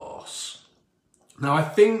Now, I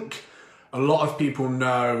think a lot of people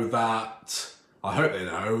know that, I hope they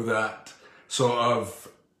know that sort of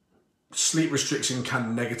sleep restriction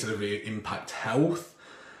can negatively impact health.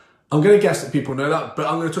 I'm going to guess that people know that, but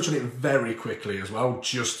I'm going to touch on it very quickly as well,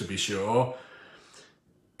 just to be sure.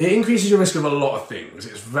 It increases your risk of a lot of things.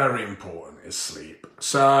 It's very important, is sleep.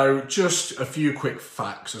 So just a few quick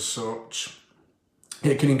facts as such.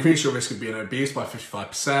 It can increase your risk of being obese by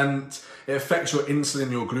 55%. It affects your insulin,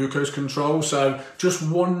 your glucose control. So just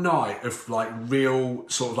one night of like real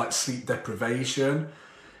sort of like sleep deprivation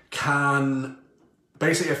can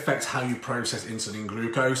basically affect how you process insulin and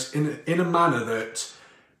glucose in a manner that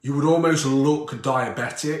you would almost look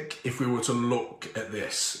diabetic if we were to look at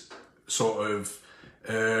this sort of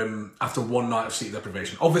after one night of sleep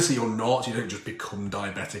deprivation. Obviously you're not, you don't just become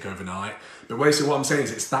diabetic overnight, but basically what I'm saying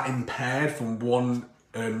is it's that impaired from one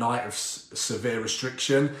night of severe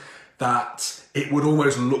restriction that it would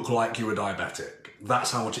almost look like you were diabetic. That's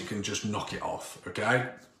how much it can just knock it off, okay?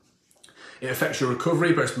 It affects your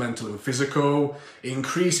recovery, both mental and physical. It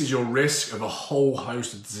increases your risk of a whole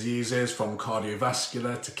host of diseases, from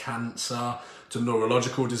cardiovascular to cancer to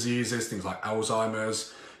neurological diseases, things like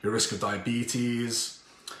Alzheimer's, your risk of diabetes.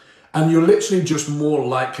 And you're literally just more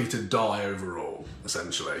likely to die overall,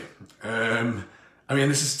 essentially. I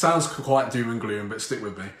mean, sounds quite doom and gloom, but stick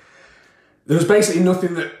with me. There's basically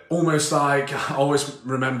nothing that almost like, I always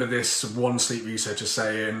remember this one sleep researcher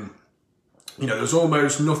saying, you know, there's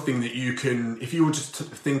almost nothing that you can, if you were just to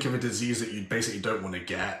think of a disease that you basically don't want to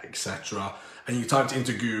get, etc., and you typed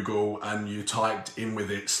into Google and you typed in with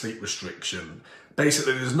it sleep restriction,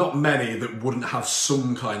 basically there's not many that wouldn't have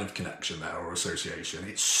some kind of connection there or association.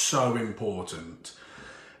 It's so important.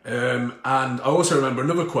 And I also remember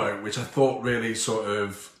another quote which I thought really sort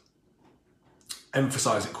of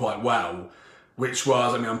emphasised it quite well, which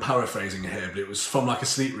was, I mean, I'm paraphrasing here, but it was from like a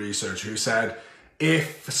sleep researcher who said,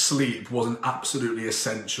 if sleep wasn't absolutely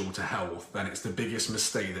essential to health, then it's the biggest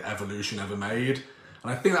mistake that evolution ever made.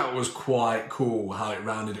 And I think that was quite cool how it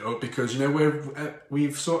rounded it up, because, you know,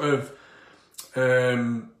 we've sort of,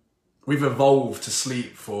 we've evolved to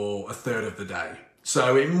sleep for a third of the day.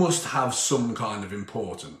 So it must have some kind of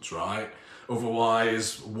importance, right?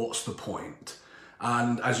 Otherwise, what's the point?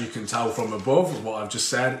 And as you can tell from above, what I've just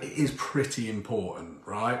said, it is pretty important,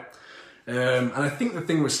 right? And I think the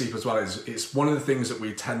thing with sleep as well is it's one of the things that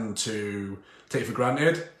we tend to take for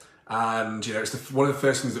granted. And, you know, it's one of the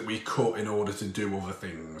first things that we cut in order to do other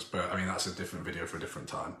things. But I mean, that's a different video for a different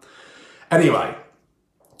time. Anyway,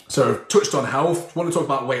 so touched on health. I want to talk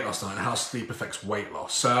about weight loss now and how sleep affects weight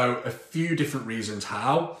loss. So a few different reasons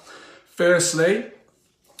how. Firstly,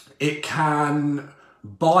 it can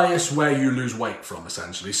bias where you lose weight from,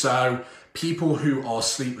 essentially. So people who are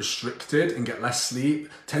sleep restricted and get less sleep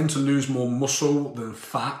tend to lose more muscle than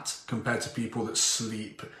fat compared to people that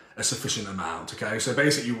sleep a sufficient amount, okay? So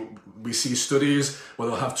basically we see studies where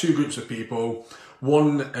they'll have two groups of people.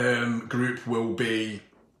 One group will be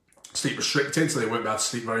sleep restricted, so they won't be able to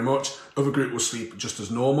sleep very much. Other group will sleep just as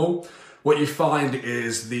normal. What you find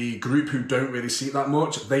is the group who don't really sleep that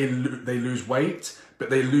much, they lose weight, but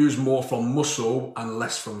they lose more from muscle and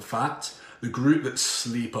less from fat. The group that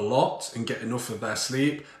sleep a lot and get enough of their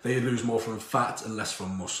sleep, they lose more from fat and less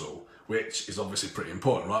from muscle, which is obviously pretty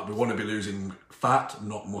important, right? We want to be losing fat,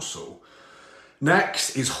 not muscle.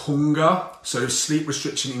 Next is hunger. So sleep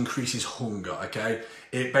restriction increases hunger, okay?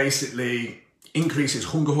 It basically increases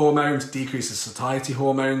hunger hormones, decreases satiety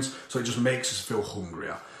hormones, so it just makes us feel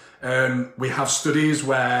hungrier. We have studies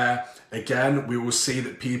where, again, we will see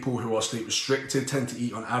that people who are sleep restricted tend to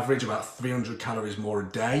eat on average about 300 calories more a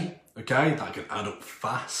day. Okay, that can add up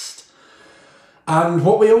fast. And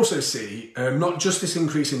what we also see, not just this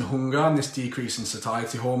increase in hunger and this decrease in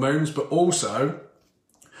satiety hormones, but also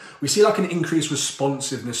we see like an increased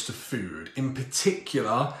responsiveness to food, in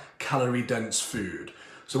particular calorie dense food.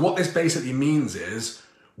 So what this basically means is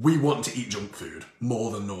we want to eat junk food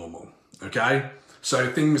more than normal, okay? So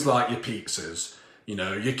things like your pizzas, you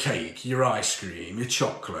know, your cake, your ice cream, your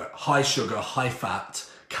chocolate, high sugar, high fat,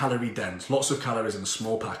 calorie dense, lots of calories in a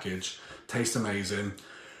small package, taste amazing.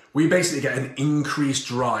 We basically get an increased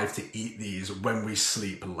drive to eat these when we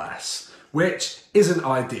sleep less, which isn't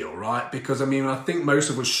ideal, right? Because I mean, I think most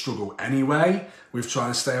of us struggle anyway with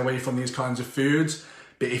trying to stay away from these kinds of foods.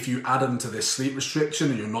 But if you add them to this sleep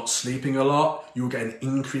restriction and you're not sleeping a lot, you'll get an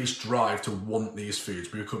increased drive to want these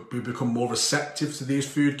foods. We become more receptive to these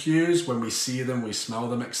food cues when we see them, we smell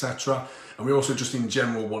them, etc. And we also just in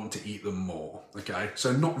general want to eat them more, okay?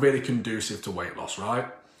 So not really conducive to weight loss, right?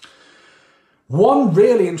 One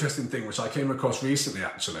really interesting thing which I came across recently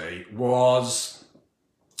actually was,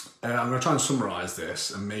 I'm gonna try and summarize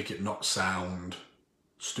this and make it not sound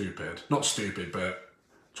stupid, not stupid, but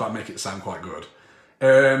try and make it sound quite good,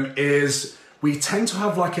 is we tend to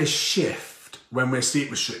have like a shift when we're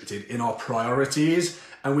sleep restricted in our priorities,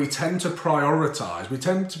 and we tend to prioritize, we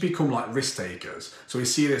tend to become like risk takers. So we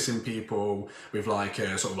see this in people with like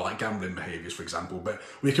sort of like gambling behaviors, for example, but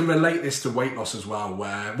we can relate this to weight loss as well,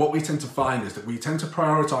 where what we tend to find is that we tend to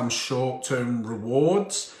prioritize short-term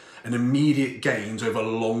rewards and immediate gains over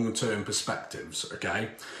long-term perspectives,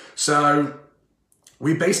 okay? So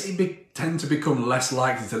we basically tend to become less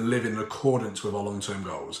likely to live in accordance with our long-term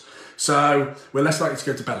goals. So we're less likely to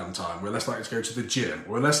go to bed on time, we're less likely to go to the gym,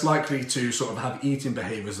 we're less likely to sort of have eating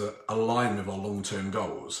behaviours that align with our long-term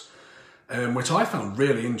goals, which I found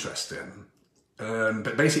really interesting.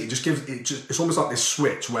 But basically it's almost like this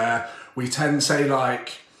switch where we tend, say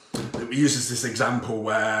like, we use this example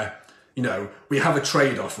where, you know, we have a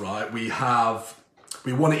trade-off, right? We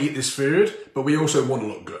want to eat this food, but we also want to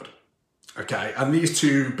look good. Okay, and these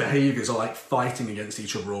two behaviours are like fighting against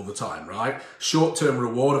each other all the time, right? Short-term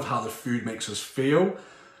reward of how the food makes us feel,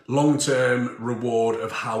 long-term reward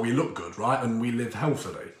of how we look good, right? And we live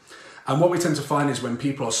healthily. And what we tend to find is when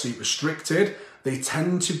people are sleep restricted, they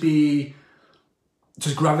tend to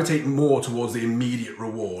gravitate more towards the immediate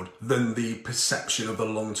reward than the perception of the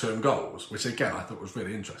long-term goals, which again, I thought was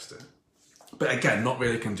really interesting. But again, not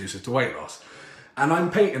really conducive to weight loss. And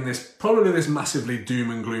I'm painting probably this massively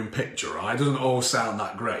doom and gloom picture, right? It doesn't all sound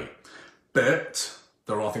that great, but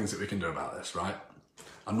there are things that we can do about this, right?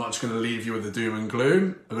 I'm not just going to leave you with the doom and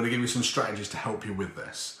gloom. I'm going to give you some strategies to help you with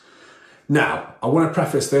this. Now, I want to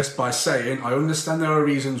preface this by saying I understand there are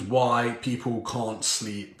reasons why people can't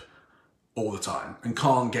sleep all the time and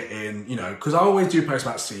can't get in, you know, because I always do post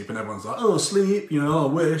about sleep and everyone's like, oh, sleep, you know,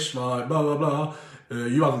 I wish, like, blah, blah, blah.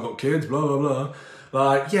 You haven't got kids, blah, blah, blah.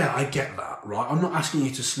 Like, yeah, I get that, right? I'm not asking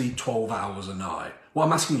you to sleep 12 hours a night. What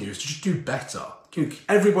I'm asking you is to just do better.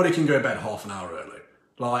 Everybody can go to bed half an hour early.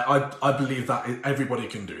 Like, I believe that everybody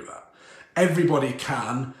can do that. Everybody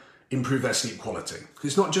can improve their sleep quality.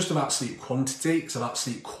 It's not just about sleep quantity, it's about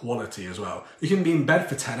sleep quality as well. You can be in bed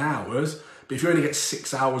for 10 hours, but if you only get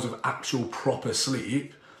 6 hours of actual proper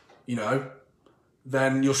sleep, you know,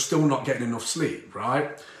 then you're still not getting enough sleep,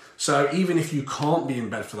 right? So even if you can't be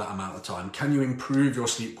in bed for that amount of time, can you improve your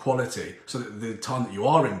sleep quality so that the time that you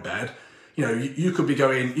are in bed, you know, you could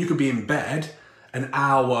be in bed an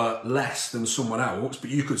hour less than someone else,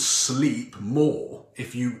 but you could sleep more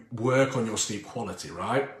if you work on your sleep quality,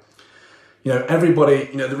 right? You know, everybody,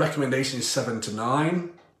 you know, the recommendation is 7 to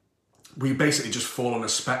 9. We basically just fall on a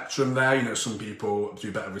spectrum there. You know, some people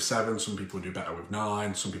do better with 7, some people do better with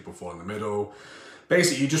 9, some people fall in the middle.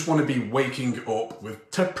 Basically, you just want to be waking up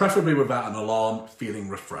with, preferably without an alarm, feeling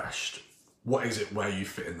refreshed. What is it where you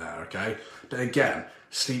fit in there, okay? But again,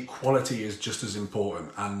 sleep quality is just as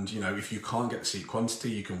important. And, you know, if you can't get sleep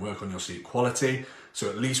quantity, you can work on your sleep quality. So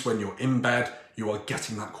at least when you're in bed, you are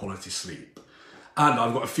getting that quality sleep. And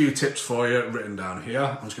I've got a few tips for you written down here.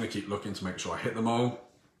 I'm just going to keep looking to make sure I hit them all.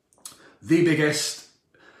 The biggest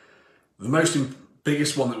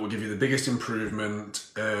one that will give you the biggest improvement,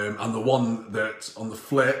 and the one that on the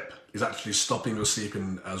flip is actually stopping your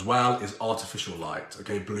sleeping as well, is artificial light,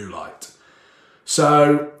 okay, blue light.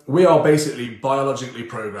 So we are basically biologically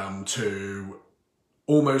programmed to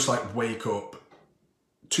almost like wake up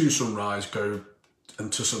to sunrise, go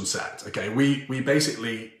and to sunset, okay? We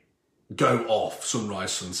basically go off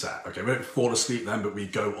sunrise, sunset, okay? We don't fall asleep then, but we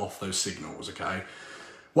go off those signals, okay?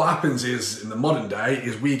 What happens is, in the modern day,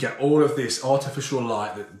 is we get all of this artificial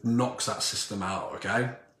light that knocks that system out,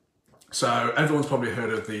 okay? So everyone's probably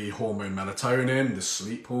heard of the hormone melatonin, the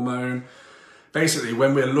sleep hormone. Basically,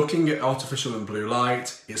 when we're looking at artificial and blue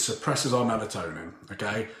light, it suppresses our melatonin,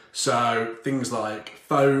 okay? So things like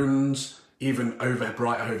phones, even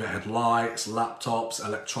bright overhead lights, laptops,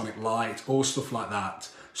 electronic light, all stuff like that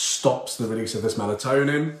stops the release of this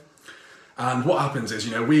melatonin. And what happens is,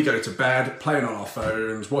 you know, we go to bed, playing on our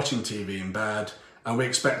phones, watching TV in bed, and we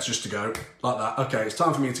expect just to go like that. Okay, it's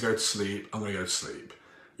time for me to go to sleep. I'm going to go to sleep.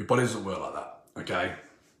 Your body doesn't work like that, okay?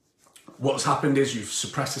 What's happened is you've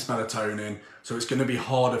suppressed this melatonin, so it's going to be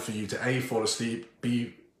harder for you to A, fall asleep,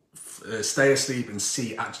 B, stay asleep, and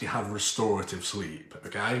C, actually have restorative sleep,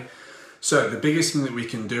 okay? So the biggest thing that we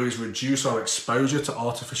can do is reduce our exposure to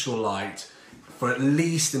artificial light for at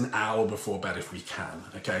least an hour before bed if we can,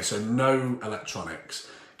 okay? So no electronics.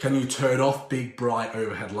 Can you turn off big bright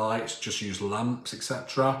overhead lights, just use lamps,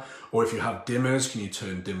 etc.? Or if you have dimmers, can you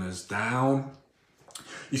turn dimmers down?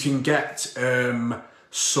 You can get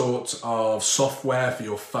sort of software for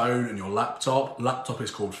your phone and your laptop. Laptop is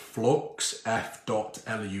called Flux, F.Lux,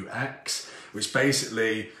 which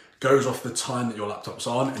basically goes off the time that your laptop's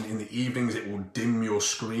on, and in the evenings it will dim your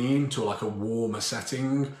screen to like a warmer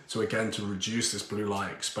setting. So again, to reduce this blue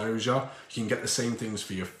light exposure. You can get the same things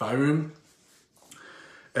for your phone.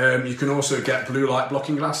 You can also get blue light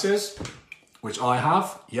blocking glasses, which I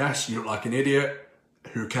have. Yes, you look like an idiot.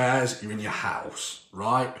 Who cares? You're in your house,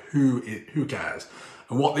 right? Who cares?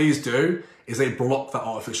 And what these do is they block that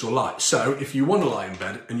artificial light. So if you want to lie in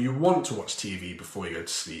bed and you want to watch TV before you go to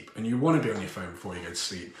sleep and you want to be on your phone before you go to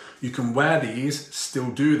sleep, you can wear these, still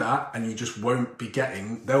do that, and you just won't be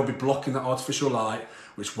they'll be blocking that artificial light,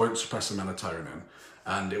 which won't suppress the melatonin,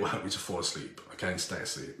 and it will help you to fall asleep, okay, and stay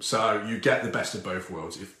asleep. So you get the best of both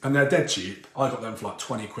worlds. And they're dead cheap. I got them for like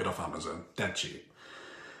 20 quid off Amazon, dead cheap.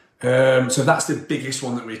 So that's the biggest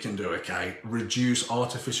one that we can do, okay? Reduce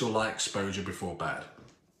artificial light exposure before bed.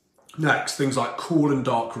 Next, things like cool and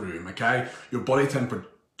dark room, okay? Your core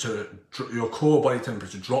body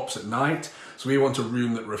temperature drops at night, so we want a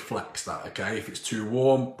room that reflects that, okay? If it's too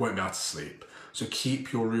warm, won't be able to sleep. So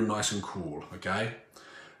keep your room nice and cool, okay?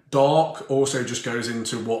 Dark also just goes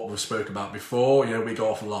into what we spoke about before, we go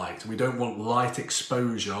off light. We don't want light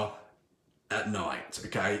exposure at night,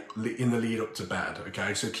 okay, in the lead up to bed,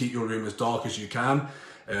 okay? So keep your room as dark as you can.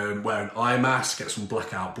 Wear an eye mask, get some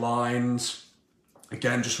blackout blinds.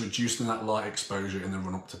 Again, just reducing that light exposure in the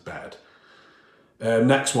run up to bed.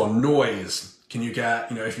 Next one, noise. Can you get,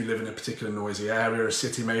 if you live in a particular noisy area, a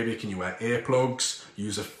city maybe, can you wear earplugs,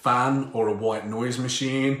 use a fan or a white noise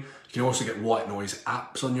machine? You can also get white noise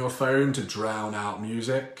apps on your phone to drown out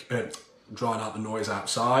drown out the noise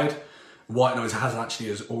outside. White noise has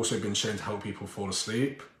also been shown to help people fall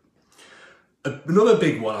asleep. Another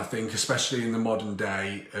big one, I think, especially in the modern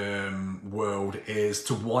day world, is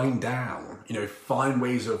to wind down. Find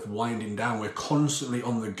ways of winding down. We're constantly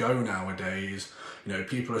on the go nowadays.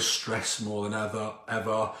 People are stressed more than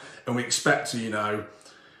ever, and we expect to,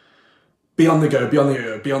 be on the go,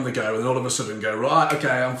 and then all of a sudden go, right,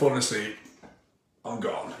 okay, I'm falling asleep. I'm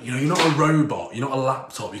gone. You're not a robot, you're not a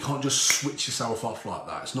laptop, you can't just switch yourself off like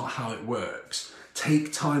that. It's not how it works.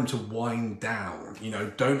 Take time to wind down,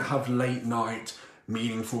 don't have late night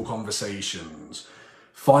meaningful conversations.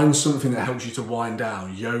 Find something that helps you to wind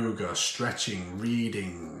down, yoga, stretching,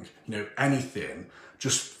 reading, anything.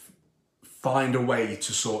 Just find a way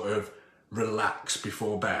to sort of relax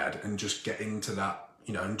before bed and just get into that,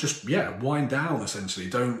 and just, wind down essentially.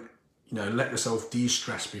 Don't let yourself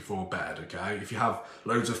de-stress before bed, okay? If you have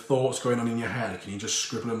loads of thoughts going on in your head, can you just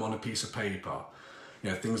scribble them on a piece of paper?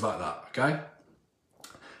 Things like that, okay?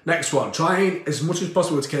 Next one, try as much as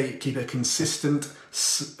possible to keep a consistent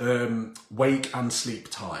wake and sleep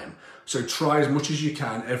time. So try as much as you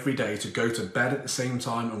can every day to go to bed at the same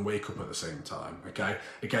time and wake up at the same time, okay?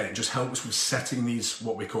 Again, it just helps with setting these,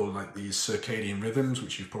 what we call like these circadian rhythms,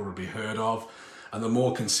 which you've probably heard of. And the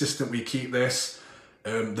more consistent we keep this,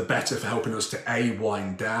 the better for helping us to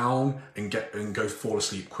wind down and go fall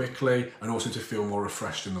asleep quickly, and also to feel more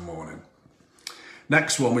refreshed in the morning.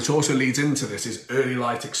 Next one, which also leads into this, is early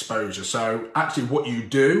light exposure. So actually what you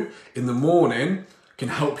do in the morning can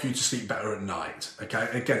help you to sleep better at night, okay?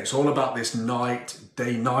 Again, it's all about this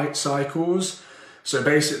day-night cycles. So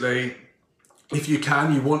basically, if you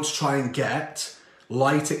want to try and get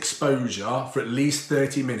light exposure for at least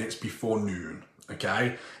 30 minutes before noon,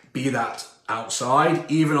 okay? Be that outside,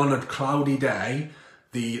 even on a cloudy day,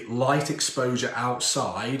 the light exposure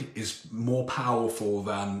outside is more powerful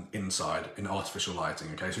than inside in artificial lighting,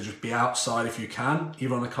 okay? So just be outside if you can,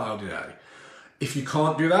 even on a cloudy day. If you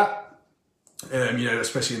can't do that,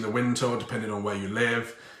 especially in the winter, depending on where you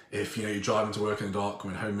live, if you're driving to work in the dark,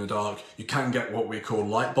 coming home in the dark, you can get what we call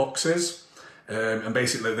light boxes. And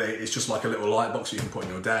basically it's just like a little light box you can put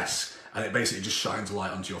on your desk, and it basically just shines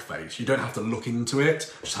light onto your face. You don't have to look into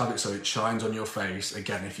it, just have it so it shines on your face.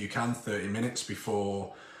 Again, if you can, 30 minutes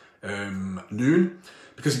before noon.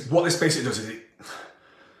 Because what this basically does is,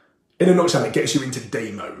 in a nutshell, it gets you into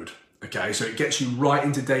day mode. Okay, so it gets you right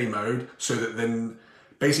into day mode, so that then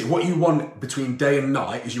basically what you want between day and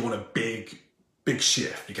night is you want a big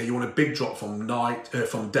shift. Okay, you want a big drop from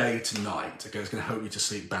day to night. Okay, it's going to help you to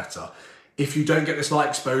sleep better. If you don't get this light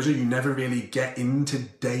exposure, you never really get into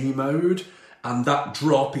day mode, and that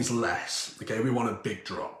drop is less, okay? We want a big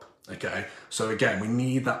drop, okay? So again, we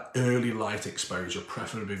need that early light exposure,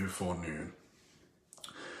 preferably before noon.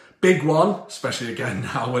 Big one, especially again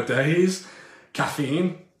nowadays,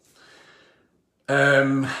 caffeine.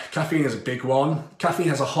 Caffeine is a big one. Caffeine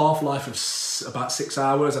has a half-life of about 6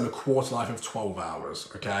 hours and a quarter life of 12 hours,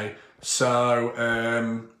 okay?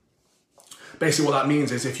 So, basically what that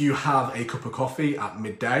means is if you have a cup of coffee at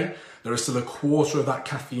midday, there is still a quarter of that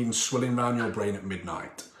caffeine swilling around your brain at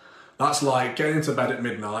midnight. That's like getting into bed at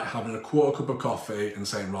midnight, having a quarter cup of coffee and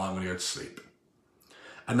saying, right, I'm going to go to sleep.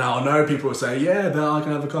 And now I know people will say, yeah, but I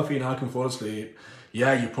can have a coffee and I can fall asleep.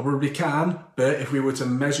 Yeah, you probably can, but if we were to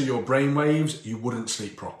measure your brain waves, you wouldn't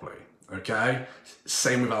sleep properly, okay?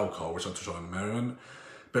 Same with alcohol, which I'll touch on in a moment.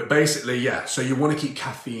 But basically, yeah, so you want to keep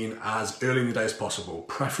caffeine as early in the day as possible,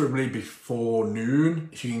 preferably before noon.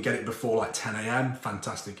 If you can get it before like 10 a.m,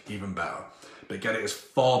 fantastic, even better. But get it as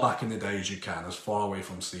far back in the day as you can, as far away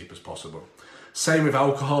from sleep as possible. Same with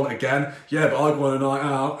alcohol, again, yeah, but I go on a night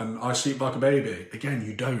out and I sleep like a baby. Again,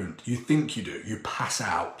 you don't. You think you do. You pass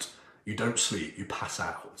out. You don't sleep, you pass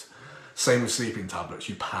out. Same with sleeping tablets,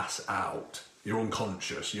 you pass out. You're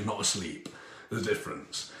unconscious, you're not asleep. There's a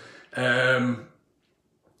difference. And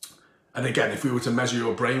again, if we were to measure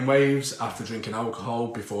your brain waves after drinking alcohol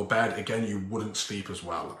before bed, again, you wouldn't sleep as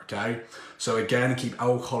well, okay? So again, keep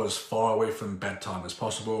alcohol as far away from bedtime as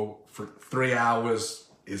possible. For 3 hours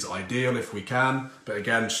is ideal if we can, but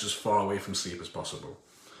again, just as far away from sleep as possible.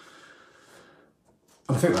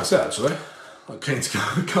 And I think that's it, actually. I came to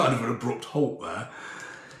kind of an abrupt halt there.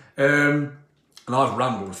 And I've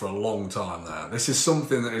rambled for a long time there. This is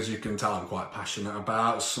something that, as you can tell, I'm quite passionate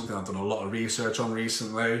about. It's something I've done a lot of research on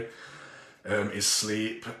recently, is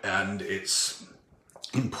sleep and its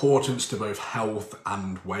importance to both health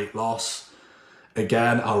and weight loss.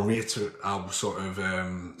 Again, I'll sort of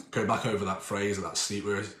go back over that phrase that sleep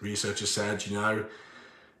researcher said, you know,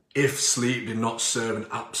 if sleep did not serve an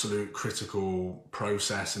absolute critical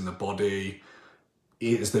process in the body,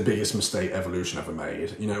 it is the biggest mistake evolution ever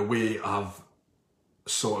made. You know, we have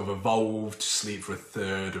sort of evolved to sleep for a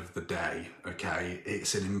third of the day, okay?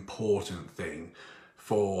 It's an important thing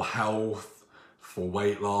for health, for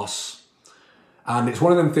weight loss. And it's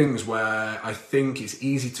one of them things where I think it's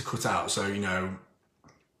easy to cut out. So, you know,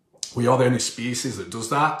 we are the only species that does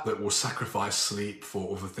that will sacrifice sleep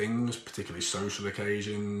for other things, particularly social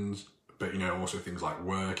occasions, but, you know, also things like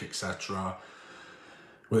work, etc.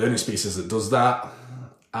 We're the only species that does that.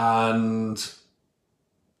 And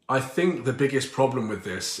I think the biggest problem with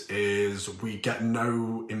this is we get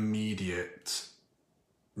no immediate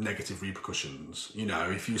negative repercussions. You know,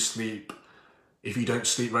 if you don't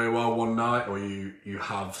sleep very well one night, or you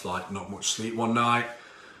have like not much sleep one night,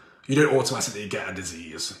 you don't automatically get a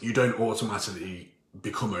disease. You don't automatically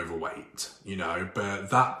become overweight, you know, but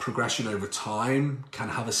that progression over time can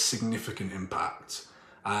have a significant impact.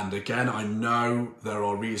 And again, I know there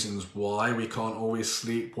are reasons why we can't always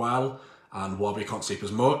sleep well and why we can't sleep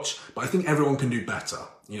as much, but I think everyone can do better.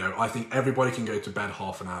 You know, I think everybody can go to bed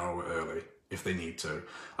half an hour early if they need to.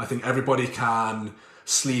 I think everybody can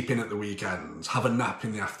sleep in at the weekends, have a nap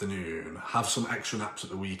in the afternoon, have some extra naps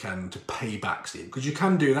at the weekend to pay back sleep. Because you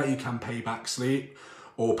can do that, you can pay back sleep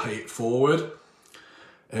or pay it forward.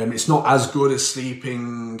 It's not as good as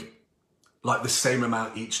sleeping like the same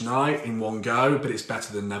amount each night in one go, but it's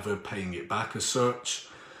better than never paying it back as such.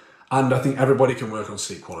 And I think everybody can work on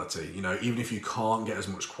sleep quality. You know, even if you can't get as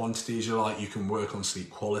much quantity as you like, you can work on sleep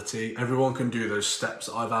quality. Everyone can do those steps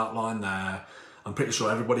that I've outlined there. I'm pretty sure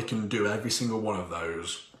everybody can do every single one of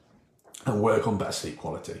those and work on better sleep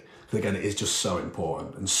quality. Because again, it is just so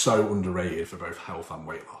important and so underrated for both health and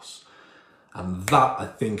weight loss. And that, I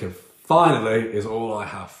think, finally is all I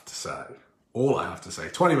have to say. All I have to say,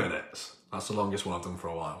 20 minutes. That's the longest one I've done for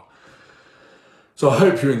a while. So I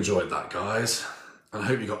hope you enjoyed that, guys. And I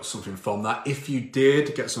hope you got something from that. If you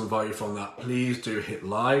did get some value from that, please do hit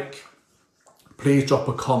like. Please drop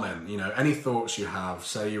a comment. You know, any thoughts you have,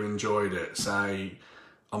 say you enjoyed it, say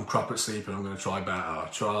I'm crap at sleeping, I'm going to try better.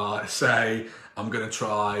 Say I'm going to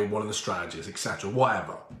try one of the strategies, etc.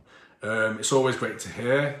 Whatever. It's always great to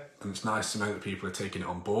hear, and it's nice to know that people are taking it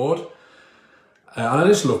on board. And I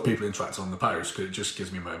just love people interacting on the post because it just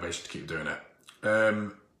gives me motivation to keep doing it.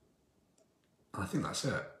 I think that's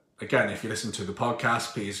it. Again, if you listen to the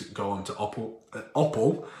podcast, please go on to Apple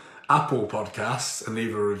Podcasts and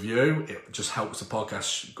leave a review. It just helps the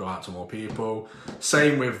podcast go out to more people.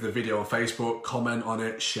 Same with the video on Facebook. Comment on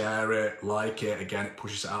it, share it, like it. Again, it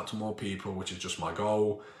pushes it out to more people, which is just my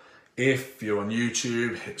goal. If you're on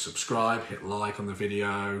YouTube, hit subscribe, hit like on the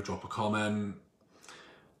video, drop a comment.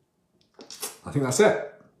 I think that's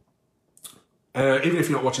it. Even if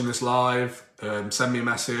you're not watching this live, send me a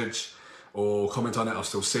message or comment on it, I'll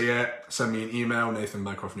still see it. Send me an email,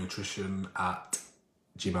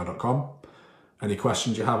 nathanbancroftnutrition@gmail.com. Any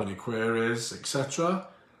questions you have, any queries, etc.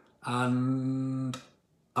 And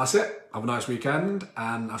that's it. Have a nice weekend,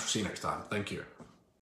 and I shall see you next time. Thank you.